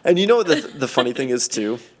 and you know what the funny thing is,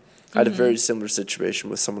 too? I had a very similar situation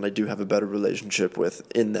with someone I do have a better relationship with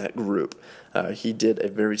in that group. He did a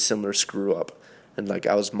very similar screw-up. And, like,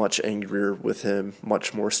 I was much angrier with him,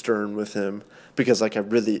 much more stern with him, because, like, I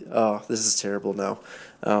really, this is terrible now.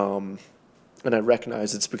 And I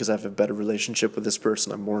recognize it's because I have a better relationship with this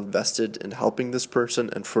person. I'm more invested in helping this person,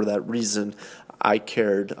 and for that reason, I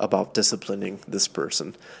cared about disciplining this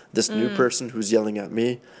person. This new person who's yelling at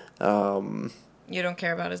me. You don't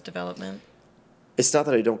care about his development? It's not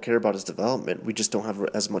that I don't care about his development. We just don't have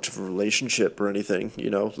as much of a relationship or anything, you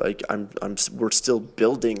know. Like we're still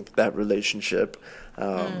building that relationship,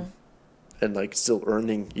 and like still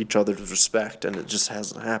earning each other's respect, and it just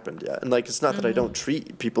hasn't happened yet. And like it's not that I don't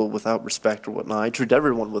treat people without respect or whatnot. I treat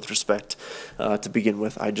everyone with respect to begin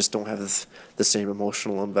with. I just don't have the same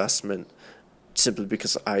emotional investment simply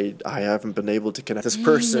because I haven't been able to connect this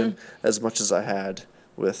person as much as I had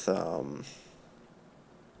with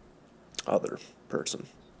other person.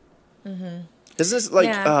 Isn't this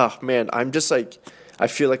like, man, I'm just like, I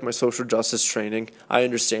feel like my social justice training, I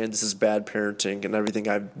understand this is bad parenting and everything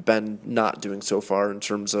I've been not doing so far in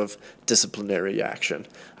terms of disciplinary action.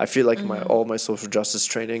 I feel like all my social justice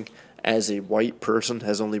training as a white person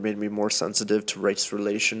has only made me more sensitive to race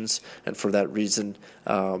relations, and for that reason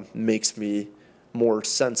makes me more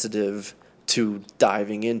sensitive to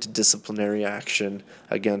diving into disciplinary action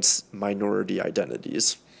against minority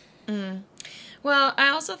identities. Well, I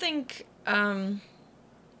also think,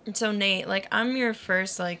 so Nate, like, I'm your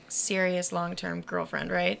first, like, serious long-term girlfriend,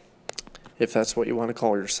 right? If that's what you want to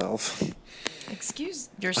call yourself. Excuse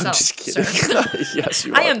yourself, I'm just kidding. sir. Yes,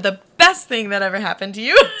 you are. I am the best thing that ever happened to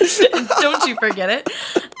you. Don't you forget it.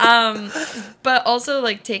 But also,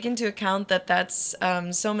 like, take into account that that's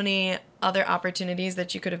so many other opportunities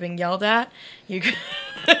that you could have been yelled at.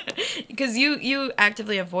 Because you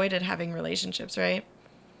actively avoided having relationships, right?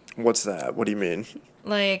 What's that? What do you mean?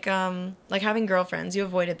 Like having girlfriends. You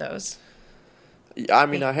avoided those. I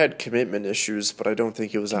mean, I had commitment issues, but I don't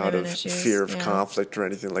think it was out of fear of conflict or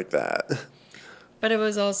anything like that. But it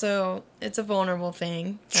was also, it's a vulnerable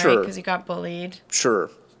thing, right? Sure. Because you got bullied.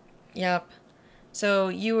 Sure. Yep. So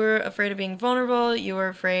you were afraid of being vulnerable. You were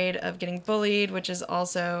afraid of getting bullied, which is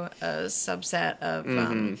also a subset of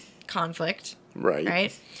conflict. Right.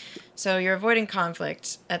 Right. So you're avoiding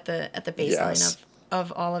conflict at the baseline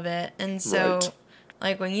of all of it. And so,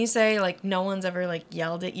 like, when you say, like, no one's ever, like,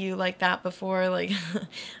 yelled at you like that before, like,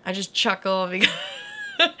 I just chuckle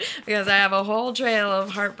because I have a whole trail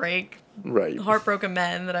of heartbroken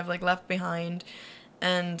men that I've, like, left behind.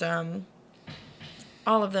 And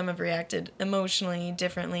all of them have reacted emotionally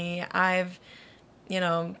differently. I've,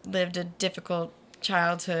 lived a difficult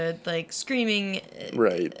childhood. Like, screaming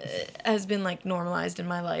has been, like, normalized in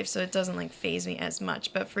my life, so it doesn't, like, faze me as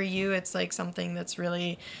much. But for you, it's, like, something that's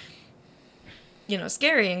really,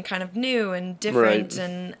 scary and kind of new and different.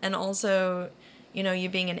 And also, you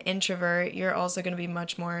being an introvert, you're also going to be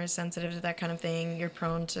much more sensitive to that kind of thing. You're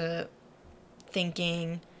prone to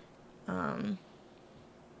thinking.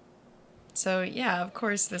 So, yeah, of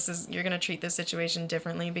course, you're going to treat this situation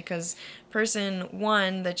differently because person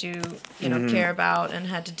one that you care about and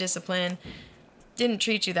had to discipline didn't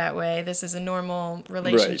treat you that way. This is a normal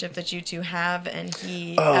relationship that you two have, and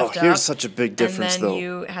he effed up. Here's such a big difference, and then though.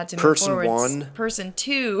 You had to move forward. Person one, person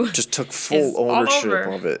two, just took full ownership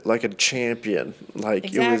of it, like a champion.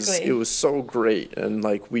 Like it was so great, and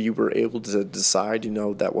like we were able to decide,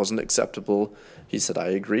 that wasn't acceptable. He said, I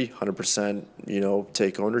agree, 100%,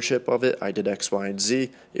 take ownership of it. I did X, Y, and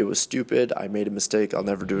Z. It was stupid. I made a mistake. I'll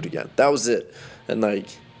never do it again. That was it. And, like,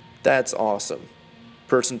 that's awesome.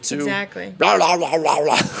 Person two. Exactly. Blah, blah, blah, blah,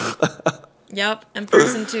 blah. Yep. And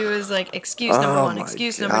person two is, like, excuse number one,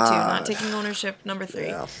 excuse number two, not taking ownership number three.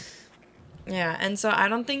 Yeah. Yeah. And so I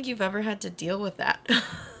don't think you've ever had to deal with that.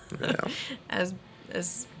 Yeah.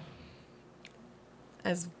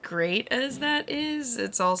 As great as that is,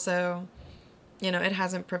 it's also... it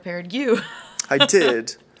hasn't prepared you. I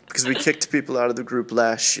did, because we kicked people out of the group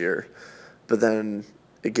last year, but then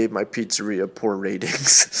it gave my pizzeria poor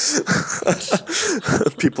ratings.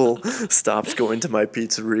 People stopped going to my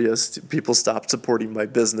pizzeria. People stopped supporting my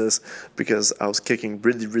business because I was kicking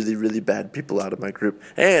really, really, really bad people out of my group.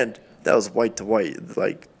 And that was white to white,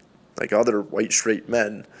 like other white straight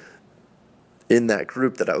men in that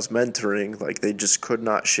group that I was mentoring. Like, they just could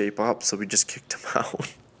not shape up, so we just kicked them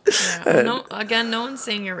out. Yeah. No one's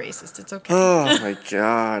saying you're racist. It's okay. Oh my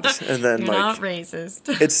God. And then you're not racist.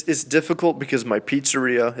 it's difficult because my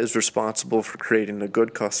pizzeria is responsible for creating a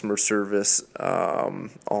good customer service,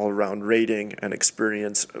 all around rating and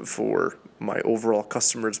experience for my overall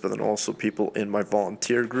customers, but then also people in my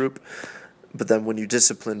volunteer group. But then when you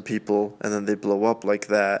discipline people and then they blow up like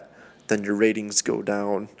that, then your ratings go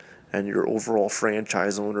down. And your overall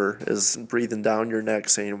franchise owner is breathing down your neck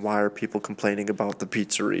saying, why are people complaining about the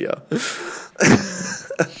pizzeria?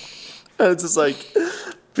 And it's just like,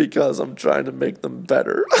 because I'm trying to make them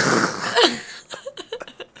better.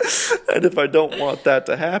 And if I don't want that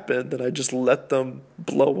to happen, then I just let them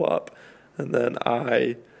blow up. And then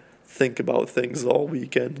I think about things all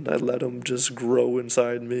weekend and I let them just grow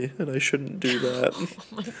inside me. And I shouldn't do that. Oh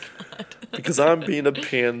my God. Because I'm being a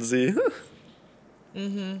pansy.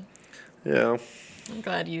 Mm-hmm. Yeah. I'm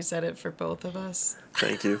glad you said it for both of us.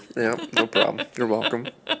 Thank you. Yeah, no problem. You're welcome.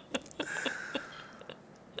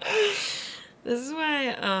 This is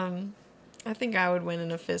why I think I would win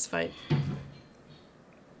in a fist fight.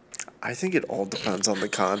 I think it all depends on the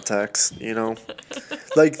context,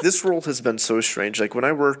 Like, this role has been so strange. Like, when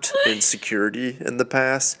I worked in security in the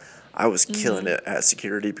past, I was killing it at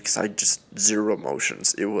security because I just zero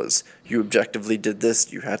emotions. It was, you objectively did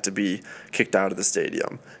this, you had to be kicked out of the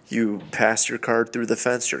stadium. You passed your card through the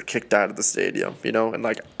fence, you're kicked out of the stadium, And,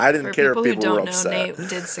 like, I didn't care if people were upset. For people who don't know, Nate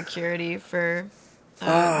did security for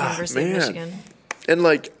University of Michigan. And,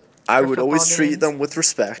 like, I would always treat them with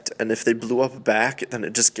respect, and if they blew up back, then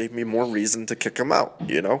it just gave me more reason to kick them out,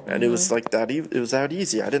 And it was like that. It was that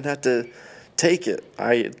easy. I didn't have to take it.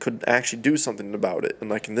 I could actually do something about it. And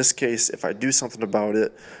like in this case, if I do something about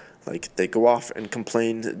it, like they go off and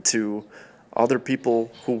complain to other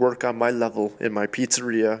people who work on my level in my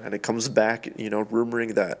pizzeria, and it comes back,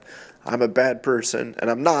 rumoring that I'm a bad person,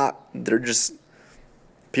 and I'm not. They're just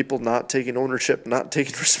people not taking ownership, not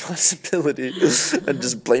taking responsibility, and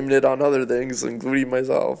just blaming it on other things, including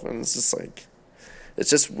myself. And it's just like, it's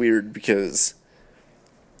just weird because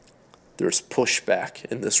there's pushback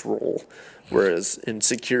in this role. Whereas in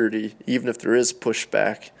security, even if there is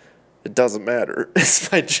pushback, it doesn't matter.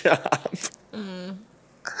 It's my job. Mm.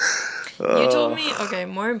 You told me, okay,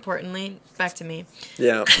 more importantly, back to me.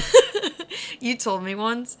 Yeah. You told me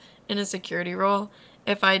once in a security role,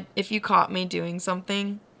 if you caught me doing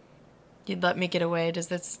something, you'd let me get away. Does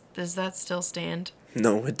that still stand?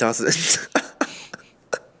 No, it doesn't.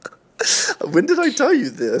 When did I tell you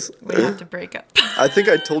this? We have to break up. I think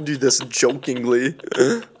I told you this jokingly.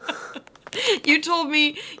 You told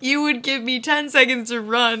me you would give me 10 seconds to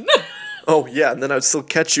run. Oh, yeah, and then I'd still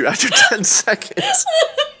catch you after 10 seconds.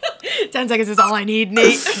 10 seconds is all I need,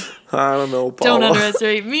 Nate. I don't know, Paula. Don't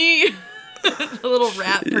underestimate me. A little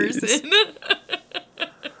rat person.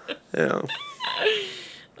 Yeah.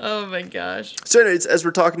 Oh my gosh. So anyways, as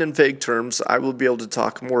we're talking in vague terms, I will be able to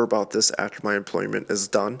talk more about this after my employment is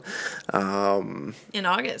done. In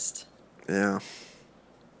August. Yeah.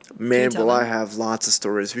 Man, will I have lots of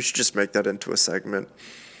stories. We should just make that into a segment.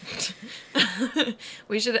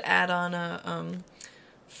 We should add on a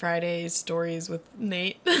Friday stories with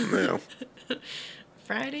Nate. Yeah.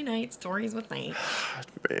 Friday night stories with Nate.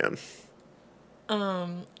 Man.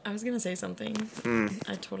 I was gonna say something.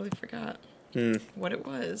 I totally forgot what it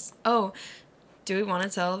was. Oh, do we want to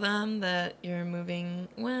tell them that you're moving?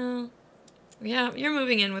 Well, yeah, you're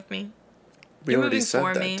moving in with me. We already said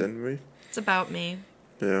that, didn't we? It's about me.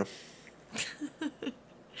 Yeah.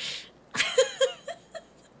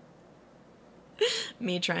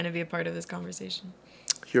 Me trying to be a part of this conversation.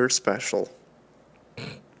 You're special.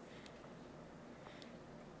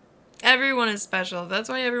 Everyone is special. That's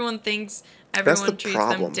why everyone thinks everyone treats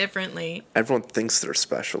them differently. Everyone thinks they're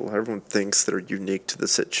special. Everyone thinks they're unique to the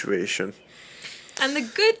situation. And the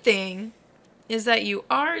good thing is that you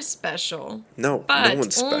are special. No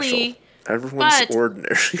one's special. Everyone's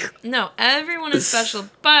ordinary. No, everyone is special,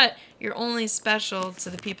 but you're only special to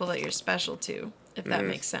the people that you're special to, if that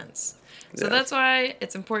makes sense. So that's why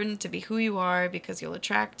it's important to be who you are, because you'll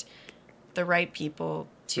attract the right people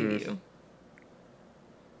to you.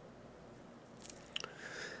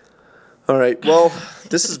 All right. Well,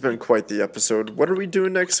 This has been quite the episode. What are we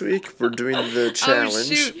doing next week? We're doing the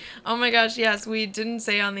challenge. Oh, shoot. Oh, my gosh, yes. We didn't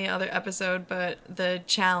say on the other episode, but the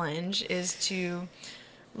challenge is to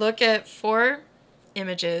look at 4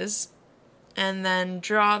 images and then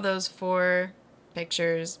draw those 4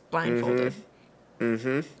 pictures blindfolded.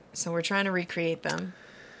 So we're trying to recreate them.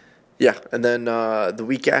 Yeah, and then the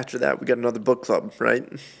week after that, we got another book club, right?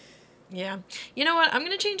 Yeah. You know what? I'm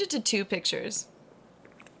going to change it to 2 pictures.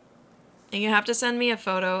 And you have to send me a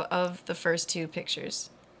photo of the first 2 pictures.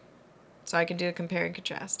 So I can do a compare and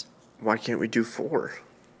contrast. Why can't we do 4?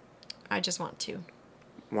 I just want 2.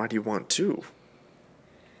 Why do you want 2?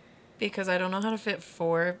 Because I don't know how to fit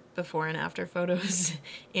 4 before and after photos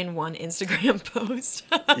in one Instagram post.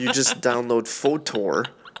 You just download Photor.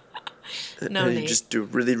 No, and Nate. you just do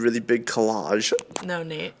really, really big collage. No,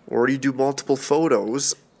 Nate. Or you do multiple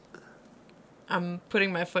photos. I'm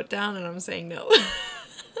putting my foot down and I'm saying no.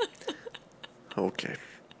 Okay.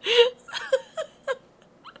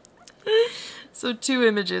 So 2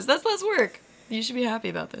 images. That's less work. You should be happy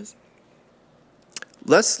about this.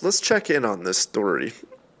 Let's check in on this story.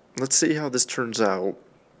 Let's see how this turns out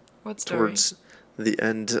What story? towards the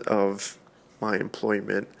end of my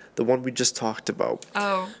employment. The one we just talked about.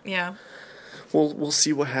 Oh, yeah. We'll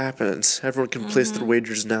see what happens. Everyone can place their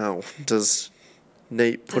wagers now. Does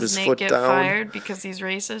Nate put his foot Does Nate get down? fired because he's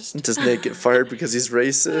racist? Does Nate get fired because he's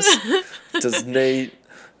racist? Does Nate,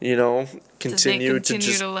 continue Does Nate to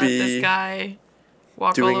just to let be this guy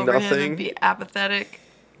walk doing all over him nothing? and be apathetic?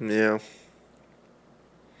 Yeah.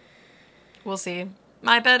 We'll see.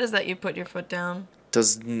 My bet is that you put your foot down.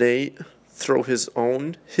 Does Nate throw his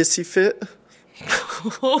own hissy fit?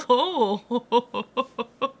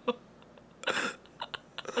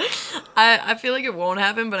 I feel like it won't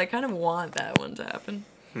happen, but I kind of want that one to happen.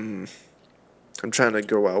 I'm trying to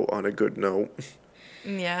go out on a good note.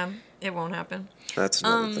 Yeah, it won't happen. That's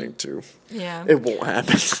another thing too. Yeah. It won't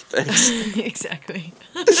happen. Thanks. Exactly.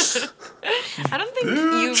 I don't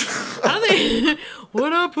think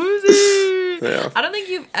what up, pussy? Yeah. I don't think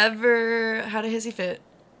you've ever had a hissy fit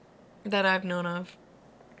that I've known of.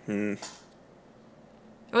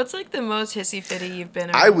 What's like the most hissy fitty you've been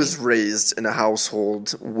around? I was raised in a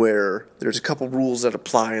household where there's a couple rules that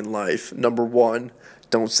apply in life. Number 1,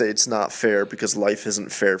 don't say it's not fair because life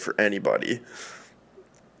isn't fair for anybody.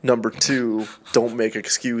 Number 2, don't make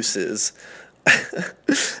excuses.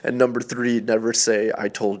 And number 3, never say I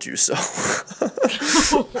told you so.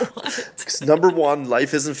 Number 1,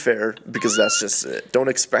 life isn't fair because that's just it. Don't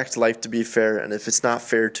expect life to be fair, and if it's not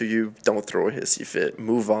fair to you, don't throw a hissy fit.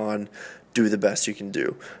 Move on. Do the best you can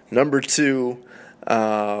do. Number 2,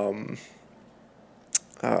 don't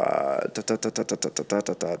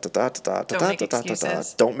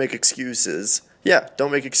make excuses. Yeah,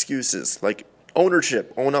 don't make excuses. Like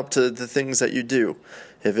ownership. Own up to the things that you do.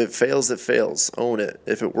 If it fails, it fails. Own it.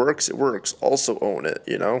 If it works, it works. Also own it,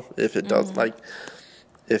 If it does,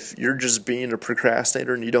 if you're just being a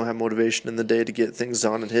procrastinator and you don't have motivation in the day to get things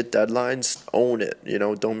done and hit deadlines, own it,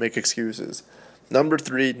 Don't make excuses. Number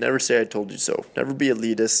 3, never say I told you so. Never be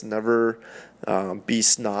elitist. Never be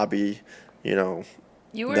snobby, You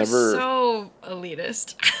were never, so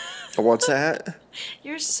elitist. What's that?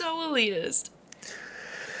 You're so elitist.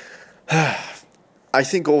 I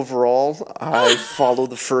think overall, I follow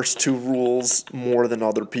the first 2 rules more than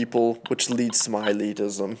other people, which leads to my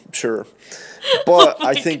elitism, sure. But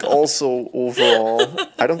I think also overall,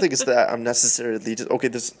 I don't think it's that I'm necessarily elitist. Okay,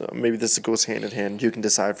 maybe this goes hand in hand. You can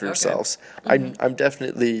decide for yourselves. I'm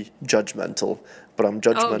definitely judgmental, but I'm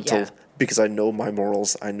judgmental because I know my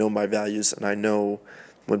morals, I know my values, and I know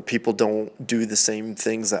when people don't do the same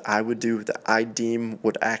things that I would do, that I deem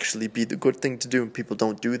would actually be the good thing to do, and people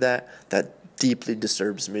don't do that, that deeply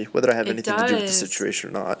disturbs me, whether I have anything to do with the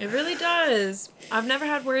situation or not. It really does. I've never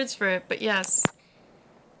had words for it, but yes.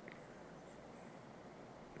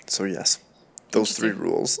 So yes, those 3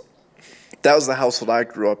 rules. That was the household I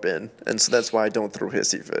grew up in, and so that's why I don't throw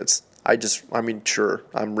hissy fits. Sure,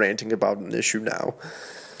 I'm ranting about an issue now.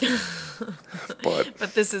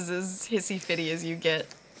 But this is as hissy fitty as you get.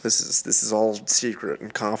 This is all secret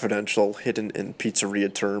and confidential, hidden in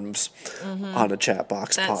pizzeria terms on a chat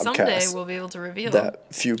box that podcast. Someday we'll be able to reveal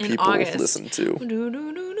that few people August. listen to.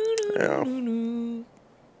 Yeah.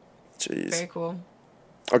 Jeez. Very cool.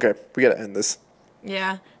 Okay, we gotta end this.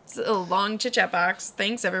 Yeah, it's a long chit chat box.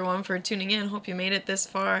 Thanks everyone for tuning in. Hope you made it this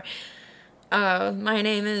far. My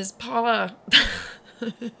name is Paula.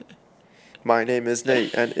 My name is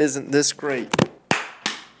Nate, and isn't this great?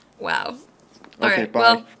 Wow. Okay, All right. bye.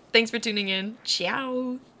 Well, thanks for tuning in.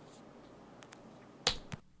 Ciao.